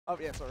Oh,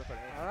 yeah, sorry.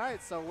 All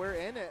right, so we're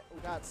in it. We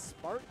got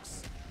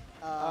Sparx.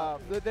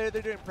 They're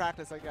doing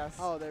practice, I guess.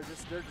 Oh, they're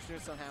just doing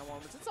some hand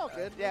warmers. It's all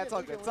good. Yeah, it's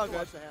all good. It's all good.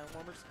 Watch the hand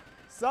warmers.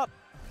 Sup?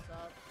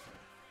 Sup?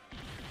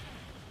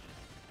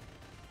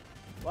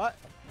 What?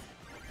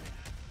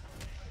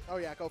 Oh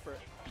yeah, go for it.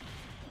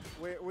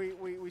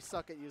 We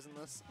suck at using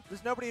this.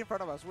 There's nobody in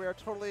front of us. We are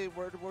totally,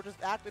 we're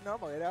just acting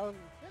normal, you know?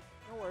 Yeah,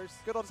 no worries.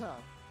 Good old time.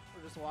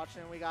 We're just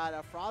watching. We got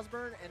a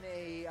Frostburn and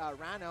a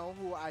Rano,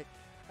 who I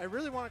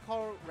really want to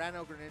call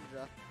Rano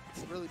Greninja.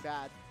 It's really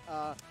bad.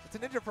 It's a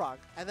Ninja Frog.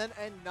 And then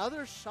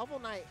another Shovel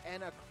Knight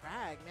and a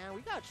Crag. Man,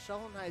 we got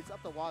Shovel Knights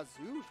up the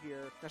wazoo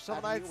here. The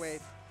Shovel Knights.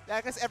 Yeah,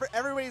 I guess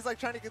everybody's like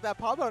trying to get that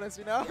paw bonus,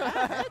 you know?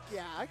 Yeah, heck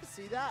yeah, I can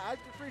see that. I'm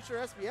pretty sure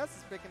SBS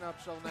is picking up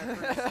Shovel Knight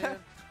pretty soon.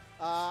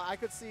 I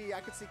could see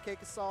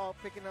Kakasol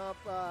picking up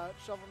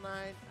Shovel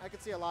Knight. I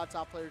could see a lot of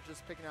top players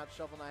just picking out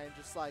Shovel Knight and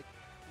just like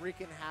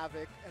wreaking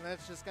havoc. And then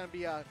it's just gonna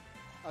be a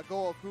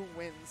goal of who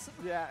wins.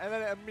 Yeah, and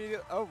then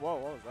immediately. Oh, whoa,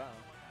 what was that?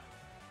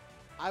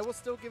 I will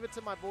still give it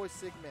to my boy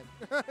Sigmund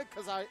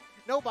because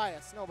no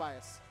bias.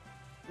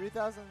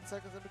 3,000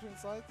 seconds in between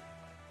slides.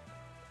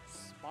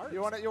 Smart.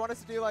 You want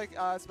us to do like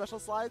special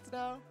slides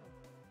now?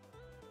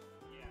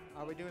 Yeah.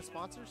 Are we doing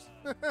sponsors?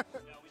 No, we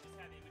just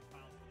had image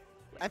files.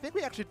 I think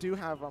we actually do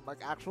have like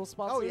actual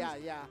sponsors. Oh yeah.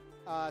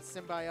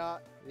 Symbiote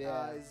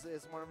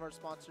is one of our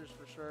sponsors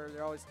for sure.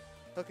 They're always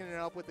hooking it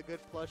up with the good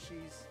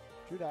plushies.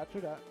 True that.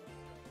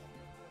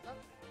 Oh,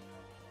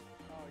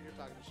 you're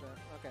talking to shit.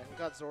 Okay, we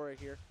got Zora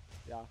here.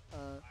 Yeah.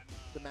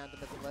 The man, the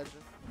myth, the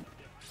legend.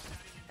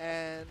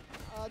 And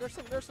there's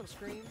some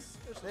screens.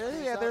 There's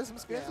some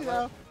screens. You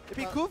know, it'd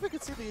be cool if we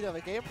could see the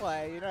the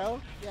gameplay. You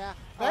know. Yeah.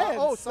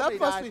 Man, somebody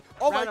that must died. be.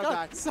 Oh my Rano God!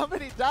 died.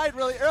 Somebody died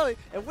really early,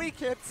 and we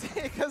can't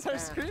see because our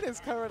Man. screen is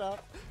covered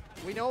up.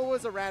 We know it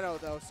was a Rano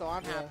though, so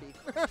I'm happy.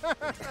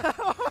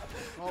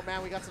 Oh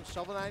man, we got some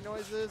Shovel Knight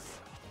noises.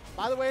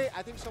 By the way,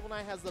 I think Shovel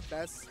Knight has the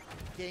best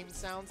game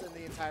sounds in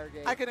the entire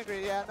game. I can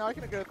agree. Yeah, no, I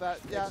can agree with that.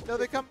 Yeah, no,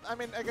 they come. I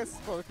mean, I guess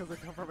probably because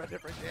they come from a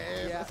different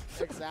game. Yeah,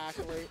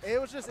 exactly.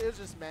 It was just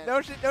meant. No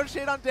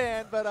shade on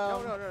Dan, but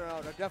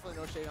No,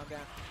 definitely no shade on Dan.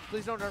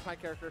 Please don't nerf my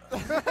character.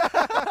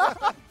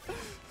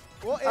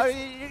 Well,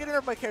 you're gonna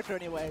nerf my character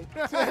anyway.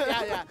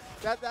 yeah.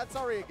 That's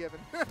already a given.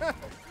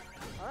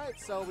 All right,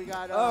 so we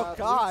got oh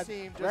God, blue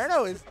team.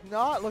 Rano is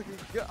not looking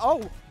good.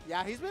 Oh,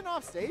 yeah, he's been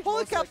off stage.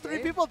 holy cow! Most of the 3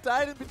 game. people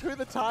died in between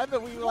the time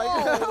that we like.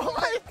 Whoa. Oh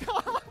my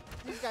God!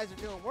 These guys are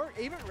doing work.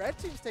 Even Red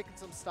Team's taking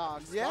some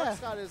stocks. Yeah.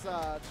 Sparx got his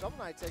Shovel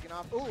Knight taken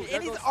off. Ooh,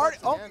 And he's already.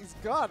 Oh, he's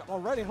gone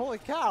already. Holy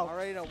cow!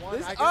 already to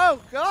one. Oh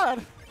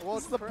God! Well,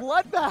 This is the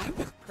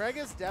bloodbath. Craig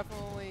is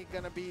definitely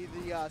gonna be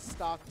the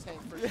stock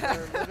tank for Yeah.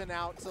 sure, living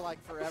out to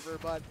like forever.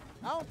 But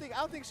I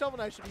don't think Shovel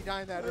Knight should be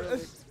dying that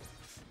early.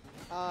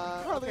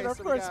 Hardly Okay, enough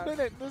so for we a got-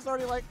 minute. There's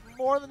already like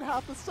more than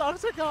half the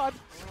stocks are gone.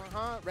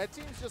 Red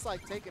Team's just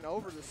like taking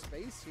over the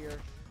space here.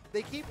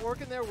 They keep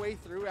working their way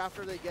through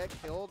after they get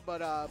killed, but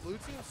Blue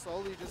Team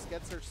slowly just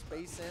gets their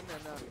space in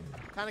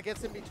and kind of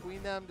gets in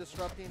between them,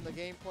 disrupting the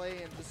gameplay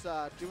and just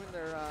doing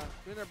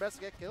their best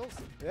to get kills.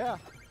 Yeah.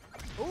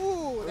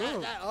 Ooh,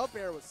 that up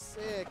air was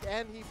sick,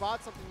 and he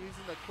bought something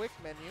using the quick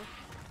menu.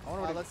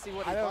 Let's see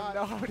what he bought. I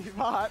don't know what he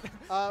bought.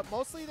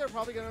 Mostly they're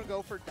probably gonna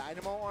go for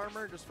Dynamo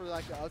armor, just for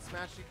like the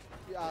smash,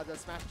 the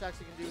smash attacks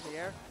you can do in the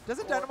air.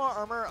 Doesn't Dynamo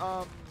armor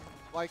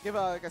like give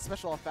a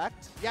special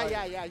effect? Yeah,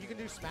 like, yeah. You can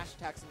do smash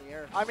attacks in the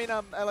air. I mean,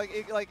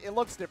 it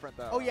looks different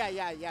though. Oh yeah.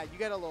 You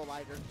get a little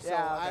lighter. So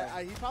Yeah,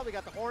 okay. he probably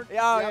got the horn.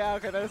 Yeah, Yep. yeah,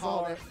 okay, there's the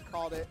horn.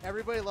 Called it.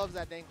 Everybody loves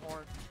that dang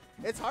horn.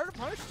 It's hard to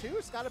punish too.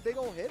 It's got a big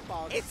old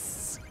hitbox.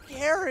 It's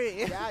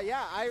scary.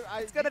 Yeah.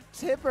 It's got a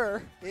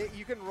tipper.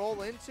 You can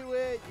roll into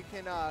it. You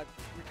can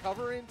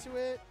recover into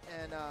it,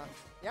 and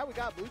yeah, we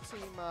got Blue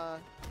Team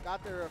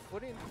got their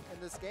footing in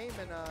this game,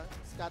 and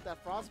it's got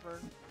that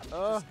Frostburn.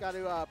 Just got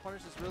to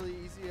punish this really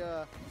easy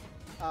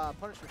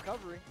punish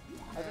recovery.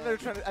 I think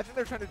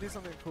they're trying to do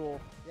something cool.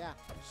 Yeah,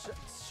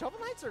 Shovel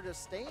Knights are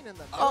just staying in the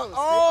middle.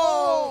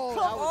 Oh,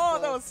 come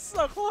on, that was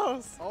so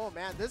close. Oh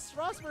man, this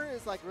Frostburn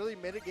is like really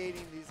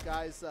mitigating these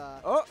guys'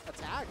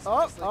 attacks.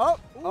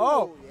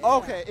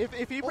 Okay.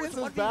 If he brings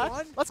it's us back,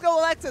 1v1. let's go,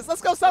 Alexis.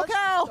 Let's go,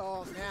 SoCal.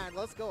 Oh man,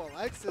 let's go,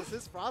 Alexis.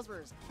 This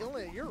Frostburn is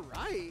killing it. You're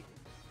right.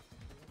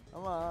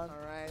 Come on. All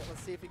right,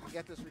 let's see if he can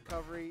get this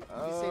recovery. He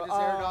saved his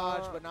air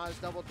dodge, but not his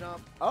double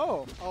jump.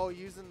 Oh,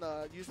 using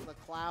the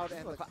cloud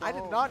and the clone. I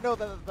did not know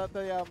that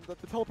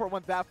the teleport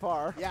went that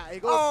far. Yeah,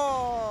 it goes.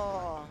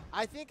 Oh.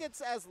 I think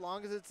it's as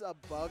long as it's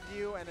above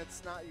you and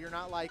you're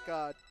not like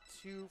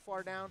too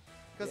far down,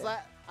 because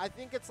I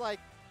think it's like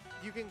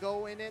you can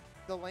go in it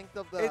the length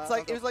of the. It's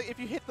like if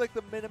you hit like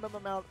the minimum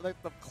amount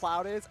like the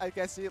cloud is, I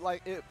guess it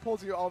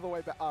pulls you all the way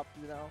back up,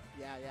 you know.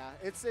 Yeah.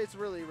 It's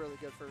really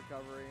good for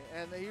recovery,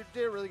 and he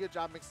did a really good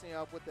job mixing it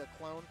up with the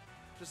clone,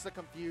 just to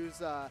confuse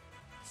who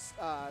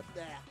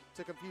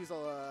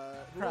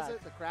was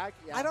it? The Crag.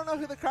 Yeah. I don't know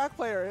who the Crag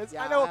player is.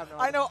 Yeah,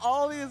 I know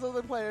all these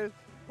other players,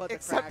 but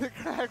except the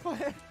Crag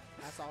player.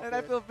 That's all. And good.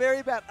 I feel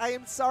very bad. I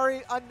am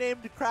sorry,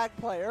 unnamed Crag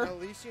player. At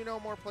least you know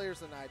more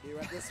players than I do.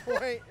 At this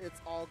point, it's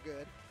all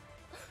good.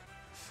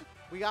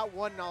 We got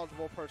one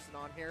knowledgeable person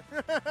on here.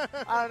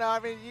 I don't know. I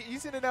mean, you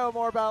seem to know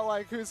more about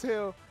like who's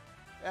who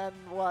and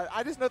what.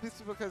 I just know these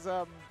people because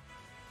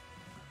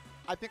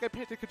I think I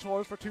painted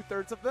controllers for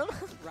 2/3 of them.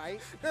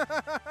 Right?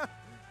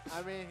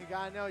 I mean, you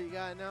gotta know. You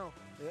gotta know.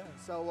 Yeah.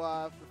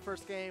 So the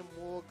first game,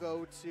 we'll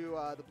go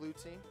to the blue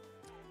team.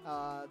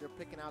 They're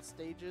picking out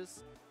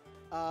stages.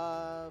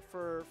 Yeah,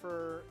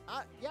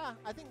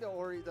 I think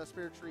the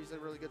Spirit Tree is a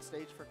really good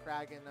stage for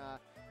Crag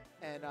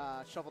and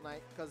Shovel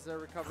Knight because their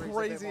recovery is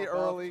Crazy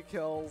early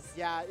kills.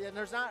 Yeah, and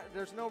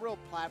there's no real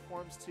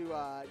platforms to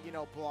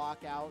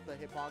block out the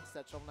hitbox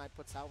that Shovel Knight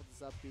puts out with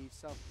his up B.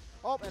 So,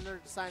 and they're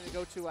deciding to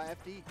go to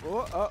FD.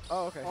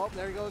 Oh, okay. Oh,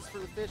 there he goes for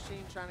the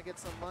fishing, trying to get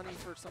some money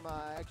for some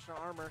extra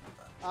armor.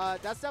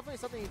 That's definitely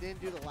something he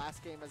didn't do the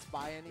last game as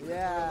buy anything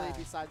really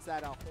besides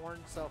that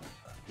horn. So,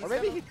 or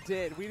maybe he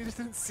did. We just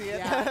didn't see it.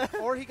 Yeah,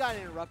 or he got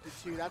interrupted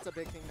too. That's a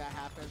big thing that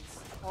happens.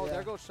 Oh, Yeah.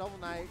 there goes Shovel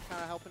Knight,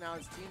 kind of helping out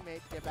his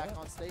teammate get back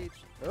on stage.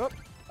 Yep.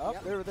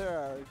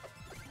 They're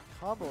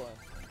comboing.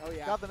 Oh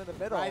yeah, Got them in the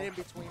middle. right in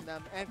between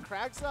them. And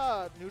Crag's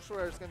neutral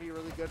air is going to be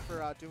really good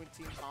for doing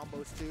team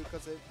combos too,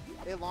 because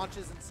it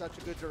launches in such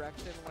a good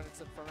direction when it's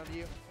in front of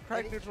you.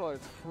 Crag neutral is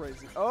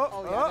crazy.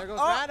 Oh yeah, there goes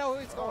Rano.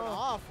 He's going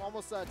off,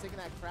 almost taking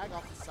that Crag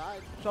off the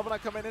side. Shovel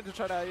Knight coming in to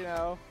try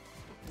to,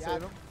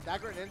 save him.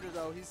 That Greninja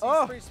though, he's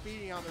pretty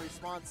speedy on the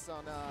response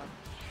on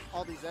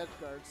all these edge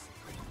guards.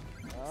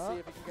 Let's see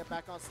if he can get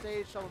back on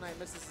stage. Shovel Knight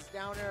misses his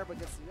down air, but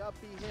gets the up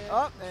B hit.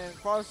 And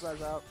cross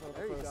slides out for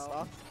There you the go.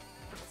 stock.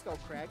 Let's go,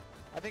 Craig.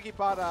 I think he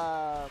bought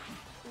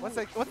what's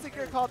the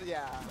gear called?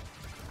 Yeah.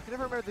 I can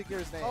never remember the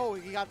gear's name. Oh,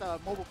 he got the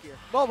mobile gear.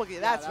 Mobile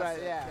gear, that's it. right,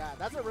 yeah. Yeah,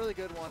 that's a really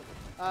good one.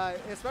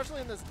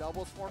 Especially in this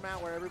doubles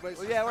format where everybody's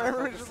Where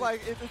everyone's just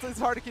like, it's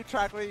hard to keep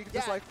track of it. You can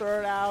just like throw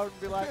it out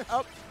and be like,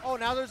 Oh,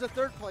 now there's a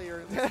third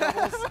player in this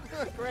doubles.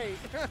 Great.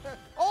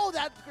 Oh,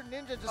 that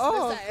Ninja just missed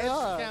that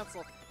edge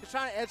cancel. He's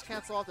trying to edge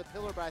cancel off the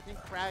pillar, but I think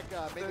Crag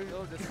made the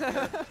pillar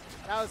disappear.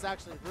 That was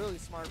actually really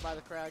smart by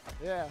the Crag.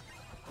 Yeah.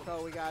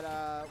 So we got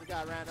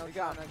Rano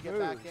trying to get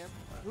back in.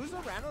 Who's the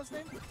Rano's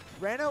name?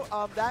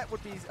 Rano, that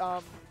would be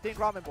Dink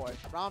Ramen Boy.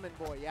 Ramen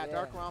Boy, yeah,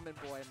 Dark Ramen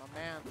Boy, my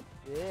man.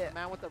 Yeah. The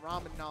man with the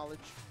ramen knowledge.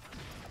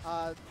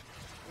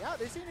 Yeah,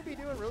 they seem to be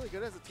doing really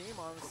good as a team,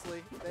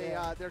 honestly.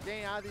 They're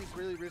getting out of these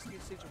really risky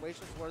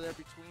situations where they're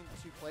between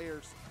the two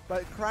players.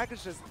 But Crack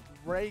is just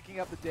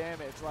raking up the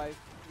damage, like.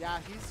 Yeah,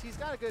 he's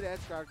got a good edge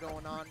guard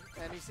going on,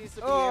 and he seems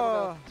to be able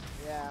to.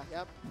 Yeah.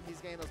 Yep,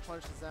 he's getting those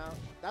punches out.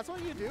 That's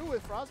what you do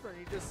with Frostburn.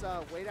 You just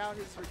wait out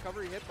his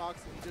recovery hitbox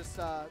and you just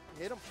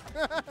hit him.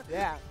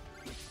 Yeah.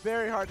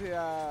 Very hard to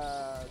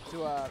yeah.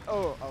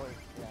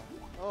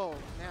 Oh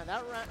man,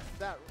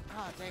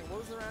 dang, what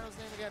was the Rano's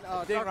name again?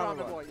 Dink Dark Ramen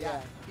Ramen Boy. Boy.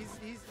 Yeah,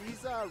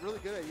 he's really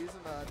good at using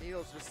the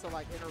needles just to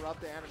like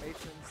interrupt the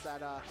animations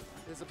that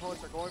his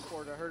opponents are going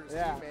for to hurt his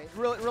teammate.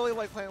 Really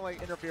like playing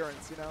like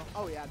interference,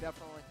 Oh yeah,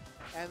 definitely.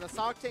 And the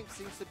stock tank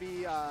seems to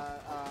be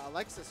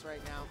Alexis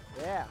right now.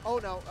 Yeah. Oh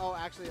no,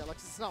 actually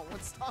Alexis is not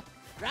one stock.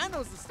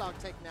 Rano's the stock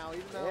tank now,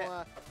 even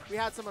though we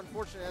had some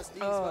unfortunate SDs.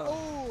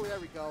 But, there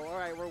we go. All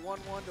right, we're 1-1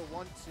 to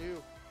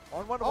 1-2.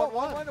 1-1 to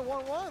 1-1 to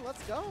 1-1.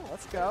 Let's go.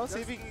 Let's go.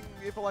 See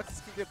if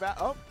Alexis can get back.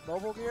 Oh,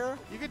 mobile gear.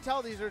 You can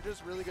tell these are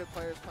just really good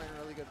players playing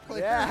really good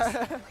players.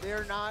 Yeah.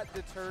 They're not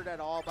deterred at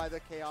all by the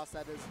chaos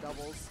that is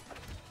doubles.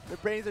 Their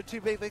brains are too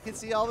big. They can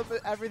see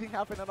everything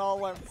happen at all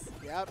once.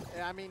 Yep.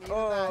 And I mean, even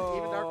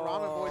Dark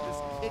Ramen Boy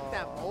just kicked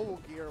that mobile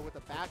gear with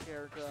a back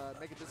air to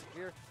make it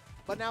disappear.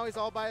 But now he's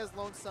all by his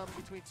lonesome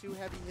between two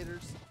heavy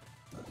hitters.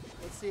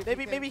 Let's see if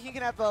maybe he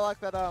can have the luck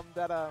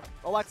that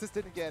Alexis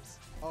didn't get.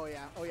 Oh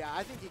yeah.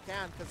 I think he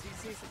can because he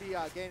seems to be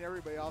getting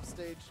everybody off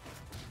stage.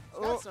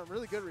 He's got some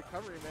really good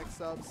recovery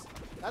mix-ups.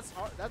 That's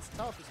hard. That's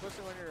tough,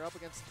 especially when you're up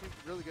against two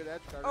really good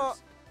edge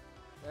guarders.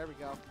 There we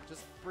go.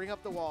 Just bring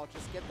up the wall.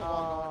 Just get the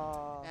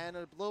wall going. And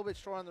a little bit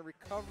short on the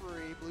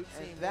recovery. Blue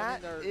team. And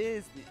that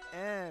is the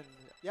end.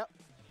 Yep.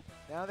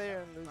 Now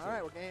they're losing. All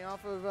right, we're getting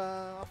off of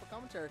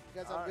commentary.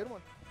 You guys have a good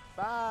one.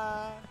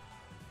 Bye.